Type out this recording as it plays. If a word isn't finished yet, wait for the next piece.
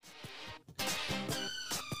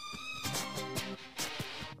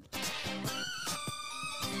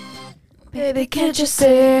Baby, can't you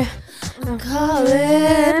see I'm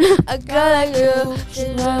calling? I gotta go.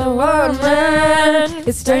 She's not a world, man.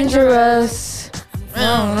 It's dangerous.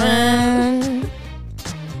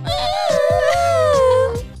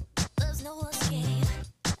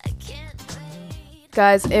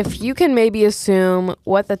 Guys, if you can maybe assume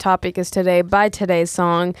what the topic is today by today's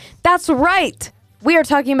song, that's right! We are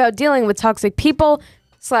talking about dealing with toxic people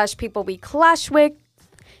 / people we clash with,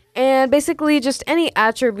 and basically just any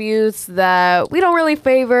attributes that we don't really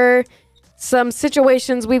favor, some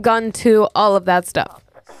situations we've gotten to, all of that stuff.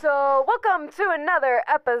 So, welcome to another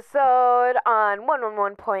episode on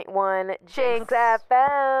 111.1 Jinx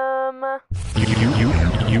FM.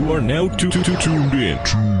 You are now tuned in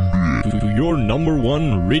to your number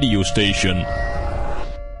one radio station.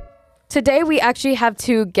 Today we actually have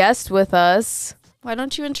two guests with us. Why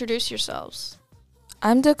don't you introduce yourselves?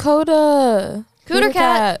 I'm Dakota. Cooter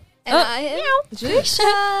Cat. And I am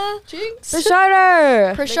Prisha. Jinx.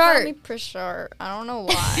 Prashard. They call me Prashart. I don't know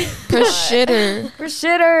why. Prishitter.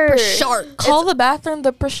 Prashard. Call the bathroom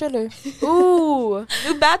the Prishitter. Ooh.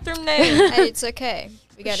 New bathroom name. Hey, it's okay.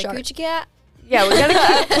 We got a Coochie Cat. Yeah, we gotta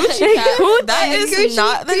keep Coochie Cat. That is Coochie,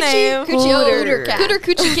 not the name. Cooter Cat. Cooter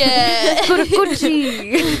Coochie Cat.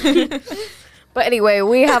 Coochie. But anyway,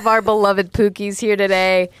 we have our beloved Pookies here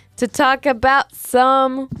today to talk about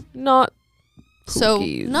some not so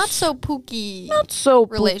pookies. Not so pookie. Not so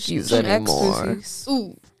relationships. pookies anymore.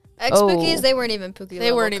 Ooh. Ex-pookies, they weren't even pookie They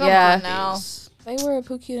level. weren't even. Come Yeah. on now. They were a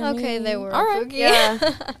pookie to me. Okay, they were All a right. pookie. Yeah.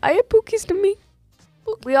 I had Pookies to me.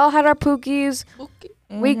 We all had our Pookies.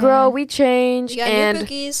 Mm-hmm. We grow, we change, We got and new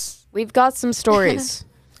pookies. we've got some stories.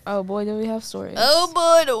 Oh boy, do we have stories. Oh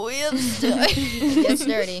boy, do we have It gets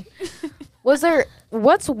dirty.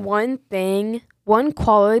 What's one thing, one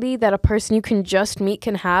quality that a person you can just meet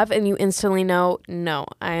can have and you instantly know, no,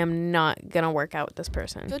 I am not going to work out with this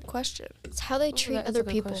person? Good question. It's how they treat That is other a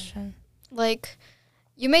good people. question. Like,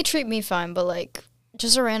 you may treat me fine, but like,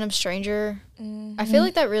 just a random stranger, Mm-hmm. I feel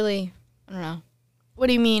like that really, I don't know. What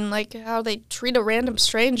do you mean, like how they treat a random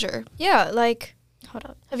stranger? Yeah, like, hold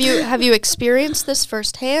up. Have you experienced this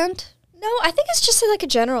firsthand? No, I think it's just like a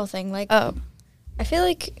general thing. Like, Oh, I feel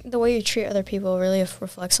like the way you treat other people really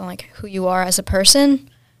reflects on like who you are as a person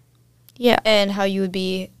yeah. and how you would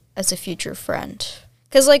be as a future friend.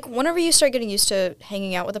 Because like, whenever you start getting used to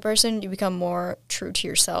hanging out with a person, you become more true to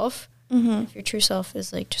yourself. Mm-hmm. If your true self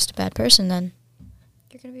is like just a bad person, then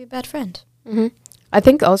you're gonna be a bad friend. Mm-hmm. I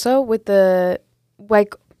think also with the,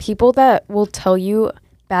 like, people that will tell you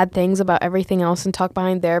bad things about everything else and talk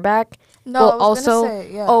behind their back will also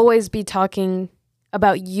always be talking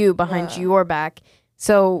about you behind your back.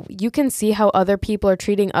 So you can see how other people are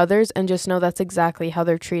treating others and just know that's exactly how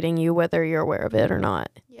they're treating you, whether you're aware of it or not.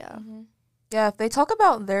 Yeah. Mm-hmm. Yeah, if they talk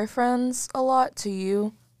about their friends a lot to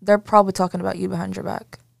you, they're probably talking about you behind your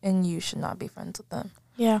back, and you should not be friends with them.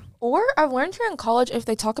 Yeah. Or I've learned here in college, if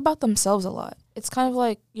they talk about themselves a lot, it's kind of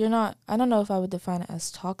like you're not, I don't know if I would define it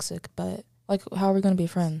as toxic, but like, how are we going to be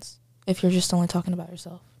friends if you're just only talking about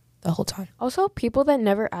yourself the whole time? Also, people that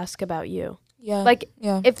never ask about you. Yeah. Like,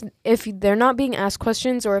 yeah. if they're not being asked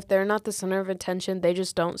questions or if they're not the center of attention, they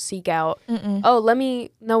just don't seek out, Mm-mm. oh, let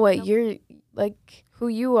me know what you're, like, who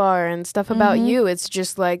you are and stuff about you. It's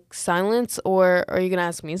just, like, silence, or are you going to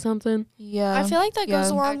ask me something? Yeah. I feel like that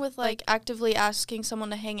goes yeah. along with like actively asking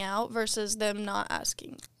someone to hang out versus them not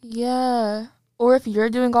asking. Yeah. Or if you're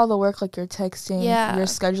doing all the work, like you're texting, Yeah. you're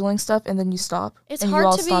scheduling stuff, and then you stop. It's and hard you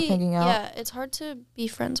all to stop be hanging out. Yeah, it's hard to be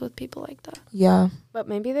friends with people like that. Yeah. But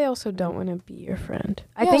maybe they also don't want to be your friend.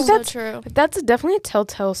 I Yeah. think So that's true. that's definitely a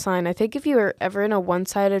telltale sign. I think if you are ever in a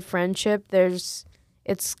one-sided friendship,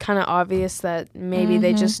 it's kind of obvious that maybe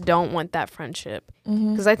they just don't want that friendship.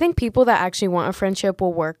 Mm-hmm. Because I think people that actually want a friendship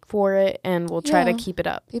will work for it and will try to Yeah. keep it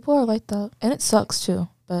up. People are like that. And it sucks, too.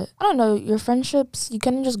 But I don't know. Your friendships, you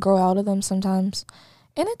can just grow out of them sometimes.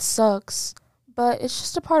 And it sucks. But it's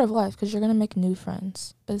just a part of life because you're going to make new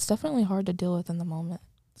friends. But it's definitely hard to deal with in the moment.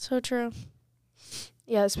 So true.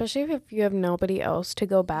 Yeah, especially if you have nobody else to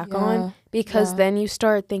go back Yeah. on, because Yeah. then you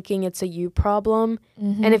start thinking it's a you problem.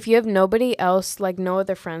 Mm-hmm. And if you have nobody else, like no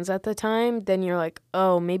other friends at the time, then you're like,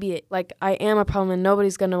 oh, maybe like I am a problem and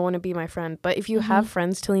nobody's going to want to be my friend. But if you have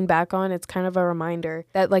friends to lean back on, it's kind of a reminder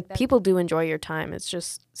that like people do enjoy your time. It's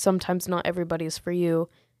just sometimes not everybody's for you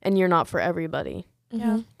and you're not for everybody.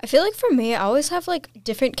 Yeah. I feel like for me, I always have like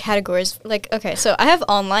different categories. Like, okay, so I have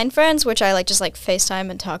online friends, which I like just like FaceTime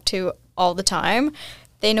and talk to all the time.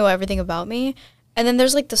 They know everything about me. And then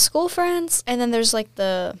there's like the school friends, and then there's like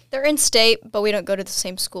they're in state, but we don't go to the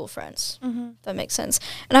same school friends. Mm-hmm. If that makes sense.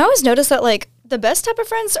 And I always notice that like the best type of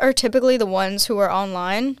friends are typically the ones who are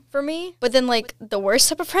online for me. But then, like, the worst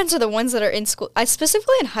type of friends are the ones that are in school. I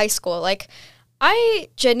specifically in high school, like, I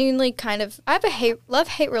genuinely I have a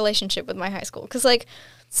love-hate relationship with my high school. Because, like,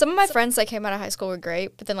 some of my friends that came out of high school were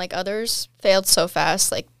great, but then, like, others failed so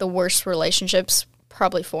fast. Like, the worst relationships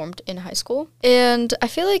probably formed in high school. And I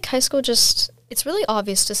feel like high school it's really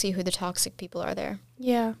obvious to see who the toxic people are there.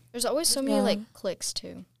 Yeah. There's always so many, like, cliques,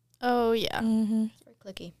 too. Oh, yeah. Mm-hmm. It's very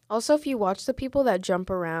cliquey. Also, if you watch the people that jump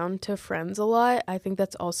around to friends a lot, I think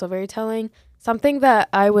that's also very telling. Something that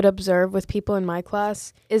I would observe with people in my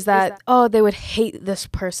class is that, they would hate this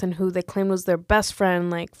person who they claimed was their best friend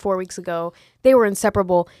like 4 weeks ago. They were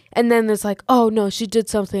inseparable. And then there's like, oh, no, she did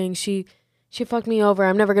something. She fucked me over.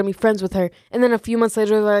 I'm never going to be friends with her. And then a few months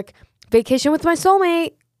later, they're like, vacation with my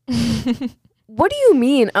soulmate. What do you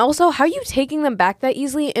mean? Also, how are you taking them back that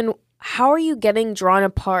easily? And how are you getting drawn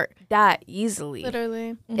apart that easily?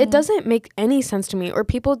 Literally. Mm-hmm. It doesn't make any sense to me. Or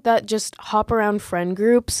people that just hop around friend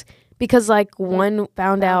groups because like one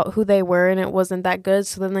found out who they were and it wasn't that good.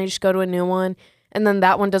 So then they just go to a new one. And then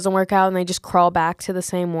that one doesn't work out and they just crawl back to the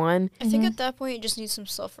same one. I think at that point, you just need some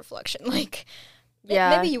self-reflection. Like,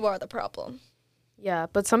 Yeah. maybe you are the problem. Yeah,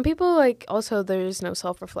 but some people, like, also there's no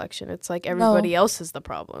self-reflection. It's like everybody else is the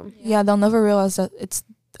problem. Yeah, they'll never realize that it's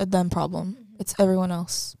a them problem. It's everyone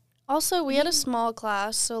else. Also, we had a small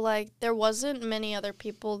class, so, like, there wasn't many other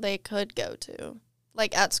people they could go to.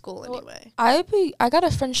 Like, at school, anyway. I got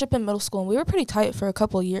a friendship in middle school, and we were pretty tight for a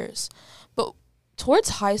couple of years. But towards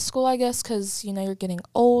high school, I guess, because, you're getting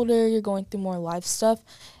older, you're going through more life stuff,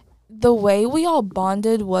 the way we all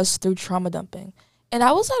bonded was through trauma dumping. And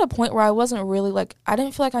I was at a point where I wasn't really, like, I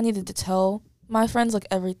didn't feel like I needed to tell my friends, like,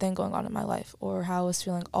 everything going on in my life or how I was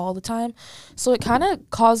feeling all the time. So it kind of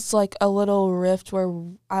caused, like, a little rift where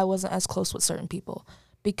I wasn't as close with certain people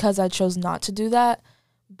because I chose not to do that.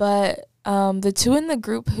 But the two in the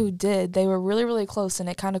group who did, they were really, really close, and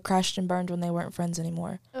it kind of crashed and burned when they weren't friends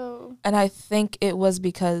anymore. Oh. And I think it was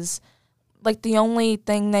because, like, the only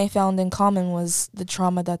thing they found in common was the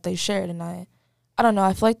trauma that they shared. And I don't know,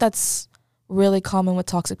 I feel like that's really common with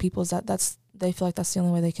toxic people, is that they feel like that's the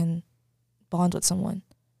only way they can bond with someone.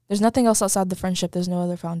 There's nothing else outside the friendship. There's no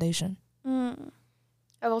other foundation.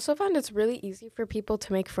 I've also found it's really easy for people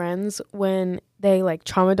to make friends when they like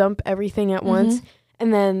trauma dump everything at once.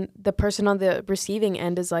 And then the person on the receiving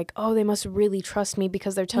end is like, oh, they must really trust me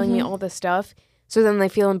because they're telling me all this stuff. So then they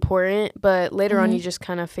feel important. But later on, you just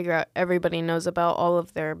kind of figure out everybody knows about all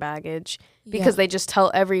of their baggage because they just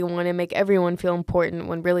tell everyone and make everyone feel important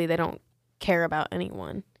when really they don't care about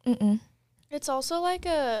anyone. It's also like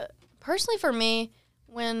personally for me,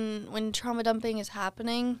 when trauma dumping is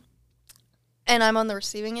happening and I'm on the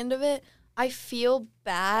receiving end of it, I feel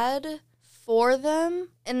bad for them.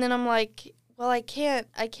 And then I'm like, well, I can't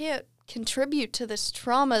contribute to this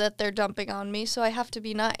trauma that they're dumping on me, so I have to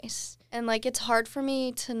be nice. And like, it's hard for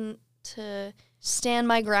me to stand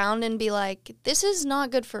my ground and be like, this is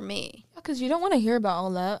not good for me. Because you don't want to hear about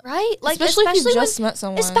all that. Right? Like, especially if you just met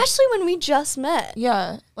someone. Especially when we just met.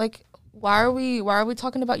 Yeah. Like, why are we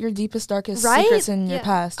talking about your deepest, darkest Right? secrets in your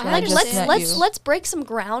past? when Like, I just met you? let's break some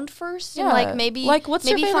ground first. Yeah. And like maybe what's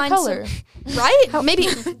maybe your favorite find color? Right? Maybe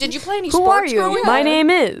did you play any Who sports are you? growing My up? name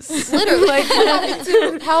is. Literally.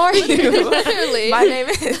 How are you? Literally. My name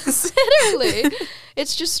is. Literally.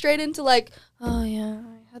 It's just straight into like, oh yeah,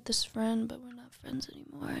 I had this friend, but we're not friends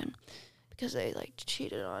anymore, and because they like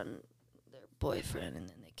cheated on their boyfriend, and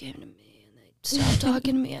then they came to me and they stopped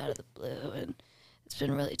talking to me out of the blue, and it's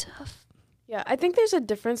been really tough. Yeah, I think there's a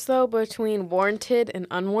difference, though, between warranted and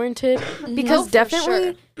unwarranted. Because Oh, for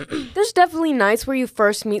definitely, there's definitely nights where you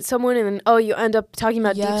first meet someone and then, you end up talking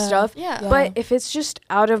about deep stuff. Yeah. But if it's just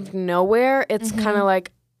out of nowhere, it's kind of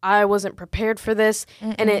like, I wasn't prepared for this.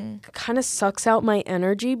 And it kind of sucks out my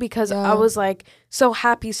energy because I was, like, so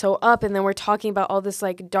happy, so up. And then we're talking about all this,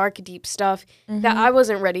 like, dark, deep stuff that I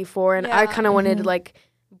wasn't ready for. And I kind of wanted, like,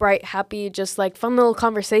 bright, happy, just like fun little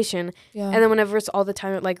conversation. And then whenever it's all the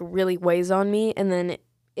time, it like really weighs on me, and then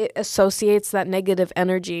it associates that negative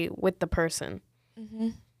energy with the person.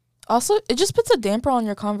 Also, it just puts a damper on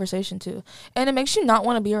your conversation too, and it makes you not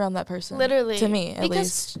want to be around that person. Literally, to me at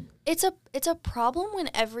least. It's a problem when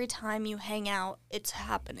every time you hang out, it's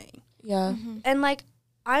happening. Yeah. And like,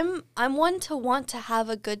 I'm one to want to have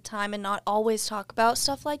a good time and not always talk about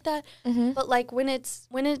stuff like that. But like when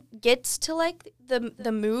it gets to like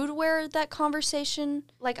the mood where that conversation,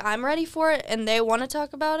 like I'm ready for it and they want to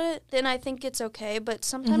talk about it, then I think it's okay. But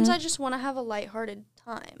sometimes I just want to have a lighthearted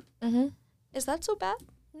time. Is that so bad?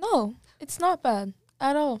 No, it's not bad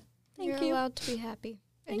at all. You're allowed to be happy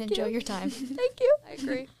and Thank enjoy you. your time. Thank you. I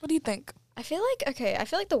agree. What do you think? I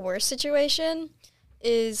feel like the worst situation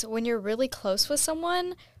is when you're really close with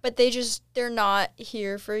someone, but they're not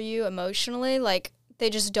here for you emotionally. Like, they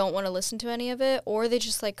just don't want to listen to any of it, or they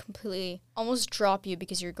just, like, completely almost drop you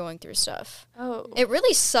because you're going through stuff. Oh. It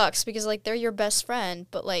really sucks because, like, they're your best friend,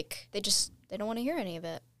 but, like, they don't want to hear any of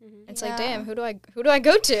it. It's like, damn, who do I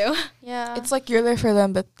go to? Yeah. It's like you're there for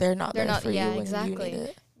them, but they're not there for yeah, you when exactly. you need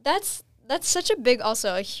it. That's such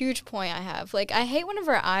a huge point I have. Like, I hate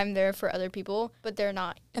whenever I'm there for other people, but they're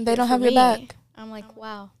not. And they here don't for have your me. back. I'm like,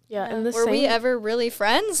 wow. Yeah, and Were we ever really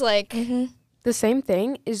friends? Like, the same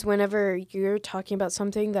thing is whenever you're talking about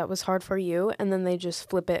something that was hard for you, and then they just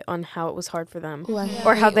flip it on how it was hard for them. Ooh, I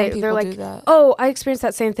Or how hate when they're people like, do that. oh, I experienced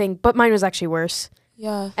that same thing, but mine was actually worse.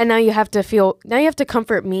 Yeah. And now you have to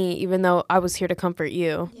comfort me, even though I was here to comfort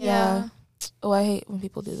you. Yeah. Oh, I hate when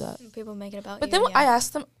people do that. people make it about But you. then I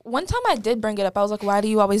asked them, one time I did bring it up. I was like, why do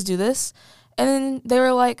you always do this? And then they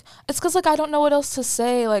were like, it's because, like, I don't know what else to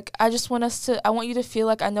say. Like, I want you to feel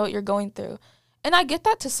like I know what you're going through. And I get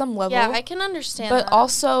that to some level. Yeah, I can understand But that.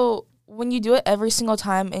 also, when you do it every single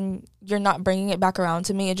time and you're not bringing it back around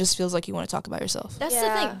to me, it just feels like you want to talk about yourself. That's the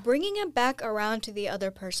thing. Bringing it back around to the other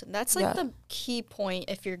person. That's, like, the key point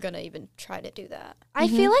if you're going to even try to do that. I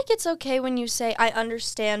feel like it's okay when you say, I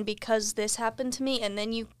understand because this happened to me, and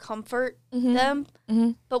then you comfort them.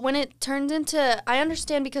 But when it turns into, I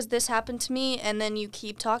understand because this happened to me, and then you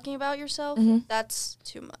keep talking about yourself, that's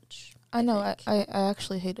too much. I know. I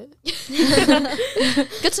actually hate it.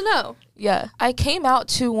 Good to know. Yeah. I came out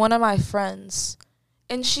to one of my friends,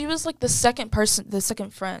 and she was, like, the second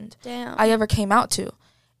friend Damn. I ever came out to.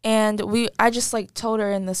 And I just, like, told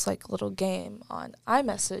her in this, like, little game on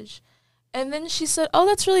iMessage. And then she said, oh,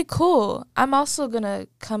 that's really cool. I'm also going to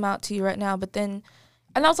come out to you right now.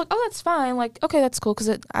 And I was like, oh, that's fine. Like, okay, that's cool,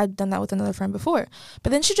 because I'd done that with another friend before. But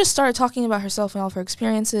then she just started talking about herself and all of her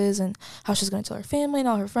experiences and how she's going to tell her family and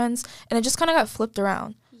all her friends. And it just kind of got flipped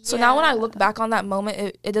around. So now when I look back on that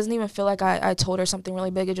moment, it doesn't even feel like I told her something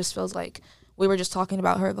really big. It just feels like we were just talking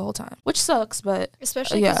about her the whole time, which sucks. But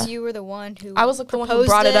especially because you were the one who I was like the one who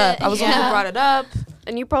brought it up. I was the one who brought it up.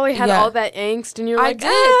 And you probably had all that angst, and you're like, I did.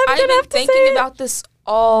 I'm I've gonna been thinking about this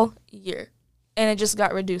all year. And it just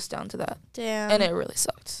got reduced down to that. Damn. And it really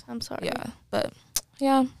sucked. I'm sorry. Yeah. But,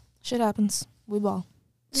 yeah, shit happens. We ball.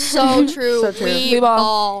 So true. So true. We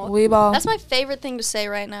ball. We ball. That's my favorite thing to say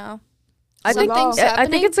right now. I think Something's I think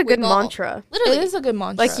happening, it's a we good ball. mantra. Literally. It is a good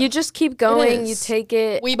mantra. Like, you just keep going, you is. take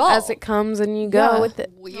it We ball. as it comes, and you go Yeah. with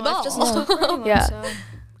it. We Life ball. doesn't stop for anyone, Yeah. so.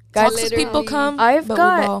 Guys, Toxic people come, I've but we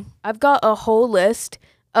got ball. a whole list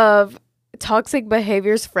of toxic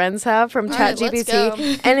behaviors friends have from All right, let's go.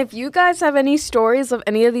 ChatGPT. And if you guys have any stories of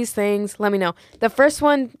any of these things, let me know. The first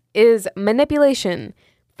one is manipulation.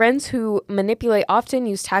 Friends who manipulate often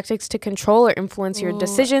use tactics to control or influence your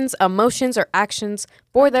decisions, emotions, or actions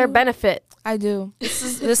for their benefit. I do.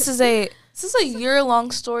 This is a year-long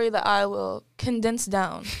story that I will condense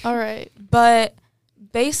down. All right. But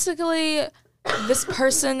basically, this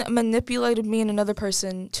person manipulated me and another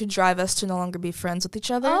person to drive us to no longer be friends with each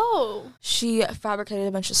other. Oh. She fabricated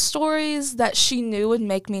a bunch of stories that she knew would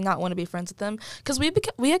make me not want to be friends with them. Because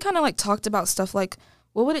we had kind of, like, talked about stuff like,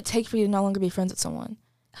 what would it take for you to no longer be friends with someone?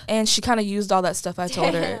 And she kind of used all that stuff I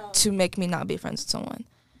told her to make me not be friends with someone.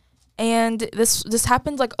 And this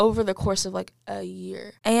happened, like, over the course of, like, a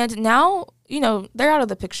year. And now, they're out of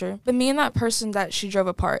the picture. But me and that person that she drove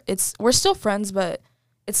apart, we're still friends, but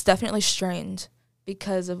it's definitely strained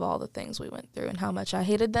because of all the things we went through and how much I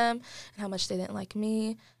hated them and how much they didn't like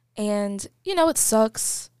me. And, it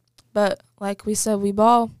sucks. But like we said, we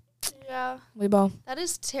ball. Yeah. We ball. That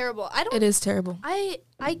is terrible. It is terrible.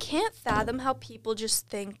 I can't fathom how people just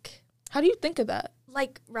think, How do you think of that?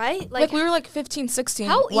 like, right? Like we were like 15, 16.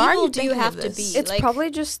 How Why are evil you do you thinking have of to this? be? It's Like- probably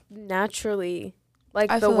just naturally, like,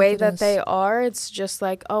 I the feel way like it that is. they are. It's just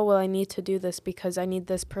like, oh, well, I need to do this because I need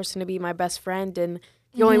this person to be my best friend. And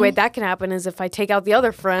the only way that can happen is if I take out the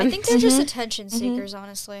other friend. I think they're just attention seekers,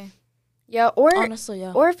 honestly. yeah, or Honestly,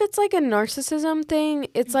 yeah. or if it's like a narcissism thing,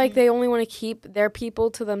 it's like they only want to keep their people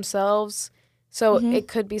to themselves. So it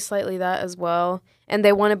could be slightly that as well. And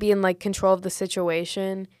they want to be in, like, control of the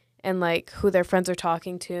situation and, like, who their friends are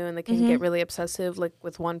talking to. And they can get really obsessive, like,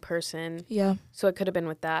 with one person. Yeah. So it could have been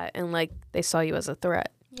with that. And, like, they saw you as a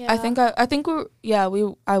threat. Yeah. I think I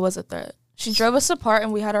was a threat. She drove us apart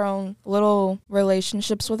and we had our own little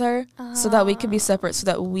relationships with her so that we could be separate so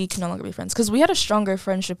that we can no longer be friends. Because we had a stronger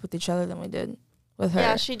friendship with each other than we did with her.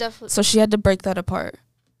 Yeah, she definitely. So she had to break that apart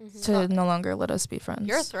to no longer let us be friends.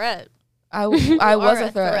 You're a threat. I was are a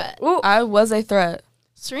a threat. Ooh. I was a threat.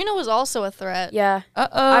 Serena was also a threat. Yeah. Uh-oh.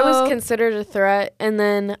 I was considered a threat. And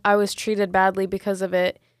then I was treated badly because of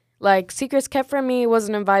it. Like, secrets kept from me,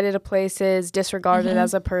 wasn't invited to places, disregarded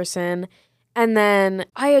as a person. And then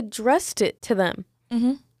I addressed it to them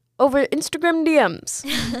over Instagram DMs.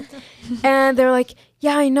 And they're like,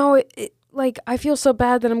 yeah, I know it. Like, I feel so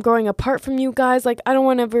bad that I'm growing apart from you guys. Like, I don't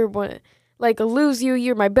want to ever lose you.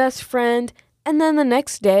 You're my best friend. And then the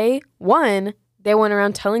next day, they went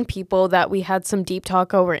around telling people that we had some deep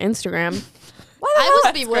talk over Instagram. I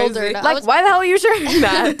was bewildered. Like, why the hell are you sharing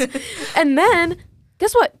that? And then,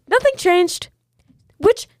 guess what? Nothing changed.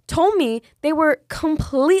 Which told me they were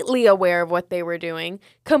completely aware of what they were doing,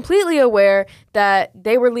 completely aware that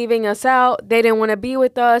they were leaving us out. They didn't want to be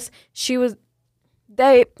with us. Let's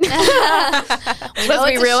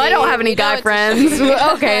be real, I don't have any guy friends.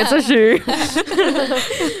 Okay, it's a she.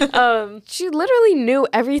 She literally knew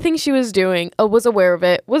everything she was doing, was aware of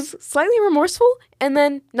it, was slightly remorseful, and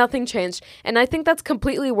then nothing changed. And I think that's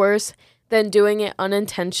completely worse than doing it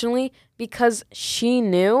unintentionally, because she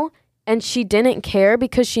knew and she didn't care,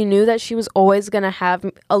 because she knew that she was always going to have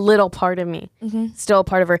a little part of me, still a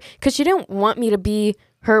part of her, because she didn't want me to be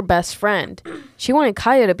her best friend. She wanted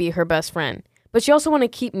Kaya to be her best friend. But she also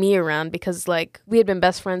wanted to keep me around because, like, we had been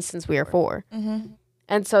best friends since we were 4.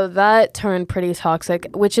 And so that turned pretty toxic,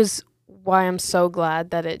 which is why I'm so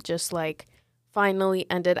glad that it just, like, finally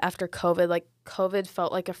ended after COVID. Like, COVID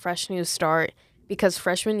felt like a fresh new start, because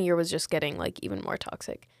freshman year was just getting, like, even more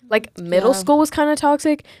toxic. Like, middle school was kind of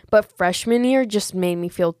toxic, but freshman year just made me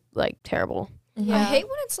feel, like, terrible. I hate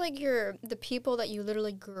when it's like the people that you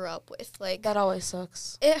literally grew up with. Like, That always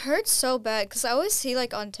sucks. it hurts so bad because I always see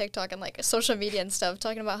like on TikTok and like social media and stuff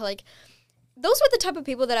talking about how like those were the type of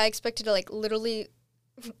people that I expected to like literally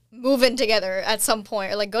move in together at some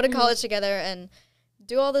point, or like go to college together and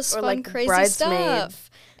do all this Or, fun, like, crazy bridesmaid. stuff.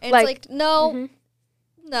 And Like- it's like,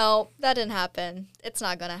 no, that didn't happen. It's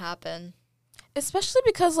not gonna happen. Especially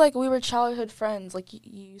because, like, we were childhood friends. Like,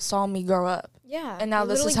 you saw me grow up. Yeah. And now we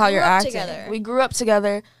this is literally how grew you're up acting. together. We grew up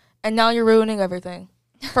together, and now you're ruining everything.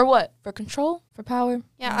 For what? For control? For power?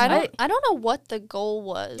 Yeah, Mm-hmm. I don't know what the goal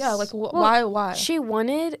was. Yeah, like, Well, why? She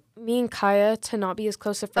wanted me and Kaya to not be as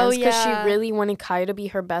close of friends because yeah. she really wanted Kaya to be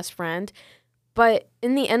her best friend. But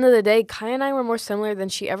in the end of the day, Kaya and I were more similar than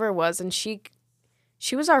she ever was. And she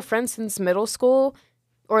was our friend since middle school.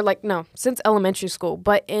 Or, like, no, since elementary school.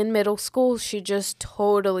 But in middle school, she just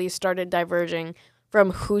totally started diverging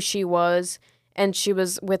from who she was. And she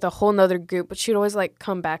was with a whole nother group. But she'd always, like,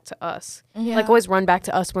 come back to us. Yeah. Like, always run back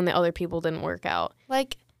to us when the other people didn't work out.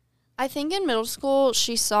 Like, I think in middle school,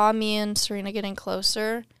 she saw me and Serena getting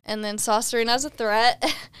closer, and then saw Serena as a threat,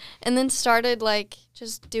 and then started, like,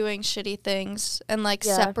 just doing shitty things and, like,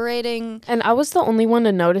 Yeah. separating. And I was the only one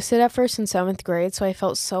to notice it at first in 7th grade, so I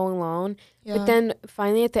felt so alone. Yeah. But then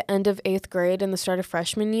finally at the end of 8th grade and the start of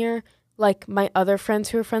freshman year, like, my other friends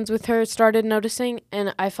who were friends with her started noticing,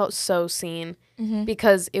 and I felt so seen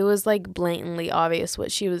because it was, like, blatantly obvious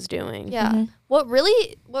what she was doing. Yeah. What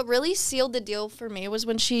really sealed the deal for me was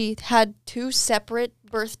when she had 2 separate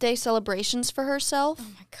birthday celebrations for herself. Oh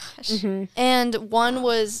my gosh. And one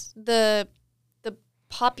was the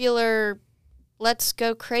popular let's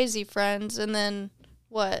go crazy friends, and then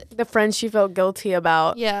what? The friends she felt guilty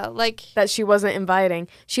about. Yeah, like That she wasn't inviting.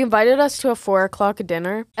 She invited us to a 4 o'clock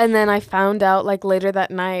dinner, and then I found out, like, later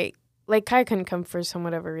that night, like, Kai couldn't come for some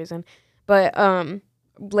whatever reason, but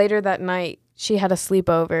later that night, she had a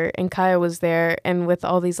sleepover, and Kaya was there, and with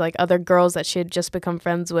all these, like, other girls that she had just become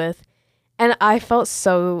friends with, and I felt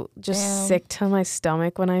so just Damn. sick to my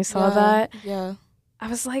stomach when I saw that. Yeah. I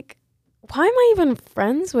was like, why am I even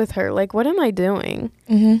friends with her? Like, what am I doing?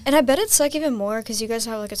 And I bet it's like even more because you guys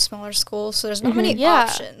have like a smaller school, so there's not many Yeah.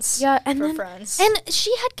 options Yeah, and for then friends. and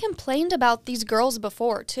she had complained about these girls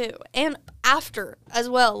before too, and after as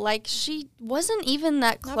well. Like, she wasn't even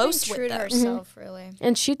that not close being true with to them. herself, really.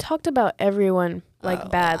 And she talked about everyone, like, Oh,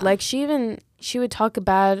 bad. yeah. Like, she would talk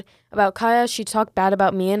bad about Kaya. She talked bad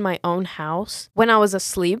about me in my own house when I was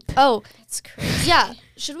asleep. Oh, It's crazy. yeah.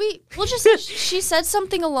 We'll just say she said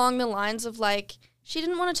something along the lines of, like, she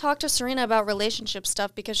didn't want to talk to Serena about relationship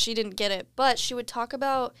stuff because she didn't get it, but she would talk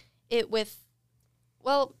about it with,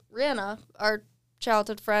 well, Rihanna, our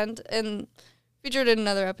childhood friend, and featured in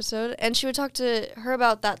another episode, and she would talk to her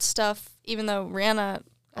about that stuff, even though Rihanna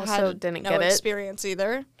Also had didn't no get it. experience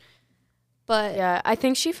either. But Yeah, I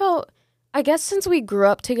think she felt, I guess since we grew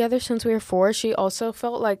up together since we were 4, she also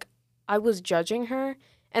felt like I was judging her.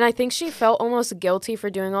 And I think she felt almost guilty for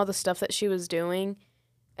doing all the stuff that she was doing.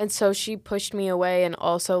 And so she pushed me away and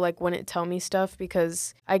also, like, wouldn't tell me stuff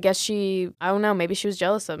because I guess I don't know, maybe she was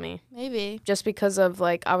jealous of me. maybe. Just because of,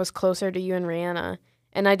 like, I was closer to you and Rihanna.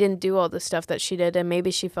 And I didn't do all the stuff that she did, and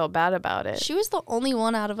maybe she felt bad about it. She was the only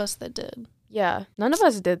one out of us that did. yeah, none of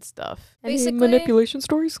us did stuff. Any Basically- manipulation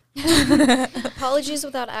stories? Apologies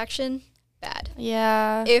without action, bad.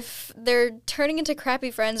 Yeah. If they're turning into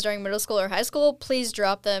crappy friends during middle school or high school, please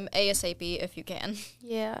drop them ASAP if you can.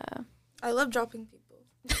 Yeah. I love dropping people.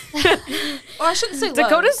 Well, I shouldn't say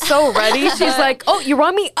Dakota's so ready. She's like, oh, you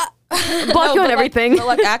wrong me? Block you on everything. But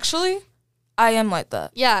like, actually, I am like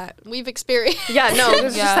that. Yeah, we've experienced. Yeah, no, it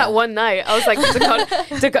was just Yeah. that one night. I was like, Dakota,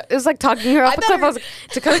 it was like talking her off the cliff. I was like,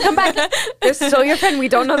 Dakota, come back. They're still your friend. We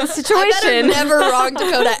don't know the I better situation. never wrong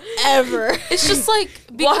Dakota ever. It's just like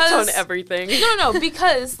Blocked because on everything. no,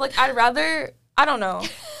 because like I'd rather I don't know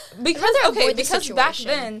because rather avoid the because back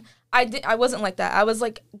situation. then I wasn't like that. I was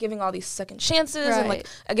like giving all these second chances and like Right.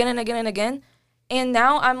 again and again and again. And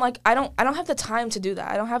now I'm like I don't have the time to do that.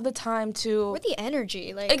 I don't have the time to Or the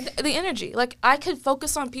energy, like the energy. Like I could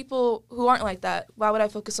focus on people who aren't like that. Why would I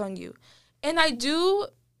focus on you? And I do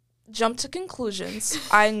jump to conclusions.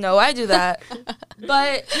 I know I do that.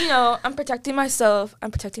 But, you know, I'm protecting myself.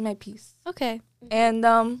 I'm protecting my peace. Okay. And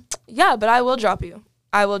yeah, but I will drop you.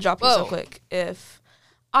 I will drop you so Whoa. quick if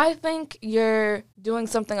I think you're doing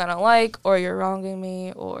something I don't like or you're wronging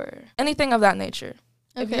me or anything of that nature.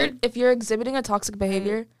 Okay. If you're exhibiting a toxic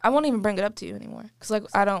behavior, I won't even bring it up to you anymore because like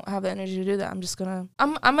I don't have the energy to do that. I'm just gonna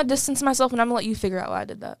distance myself and I'm gonna let you figure out why I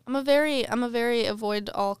did that. I'm a very avoid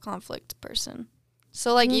all conflict person.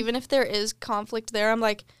 So like even if there is conflict there, I'm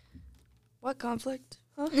like, what conflict?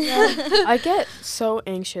 Huh? I get so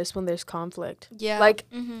anxious when there's conflict. Yeah. Like,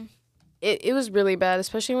 mm-hmm. it was really bad,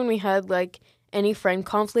 especially when we had, like, any friend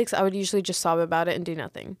conflicts. I would usually just sob about it and do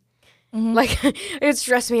nothing. Mhm. Like, it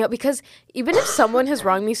stressed me out because even if someone has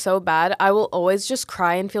wronged me so bad, I will always just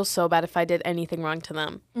cry and feel so bad if I did anything wrong to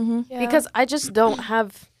them. Mm-hmm. Because I just don't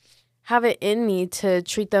have it in me to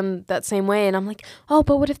treat them that same way. And I'm like, oh,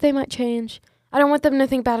 but what if they might change? I don't want them to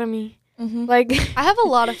think bad of me. Mm-hmm. Like, I have a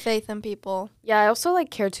lot of faith in people. yeah, I also,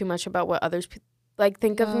 like, care too much about what others,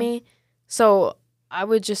 think of Yeah. me. So I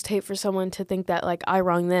would just hate for someone to think that, like, I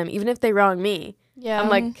wrong them. Even if they wrong me. Yeah. I'm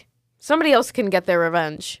like, somebody else can get their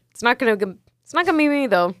revenge. It's not gonna be me,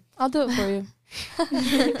 though. I'll do it for you.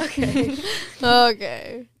 Okay.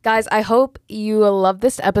 okay. Guys, I hope you love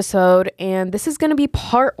this episode, and this is going to be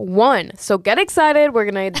part 1. So get excited. We're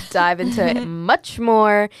going to dive into much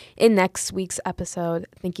more in next week's episode.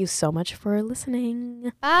 Thank you so much for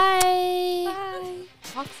listening. Bye. Bye.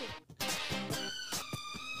 Toxic.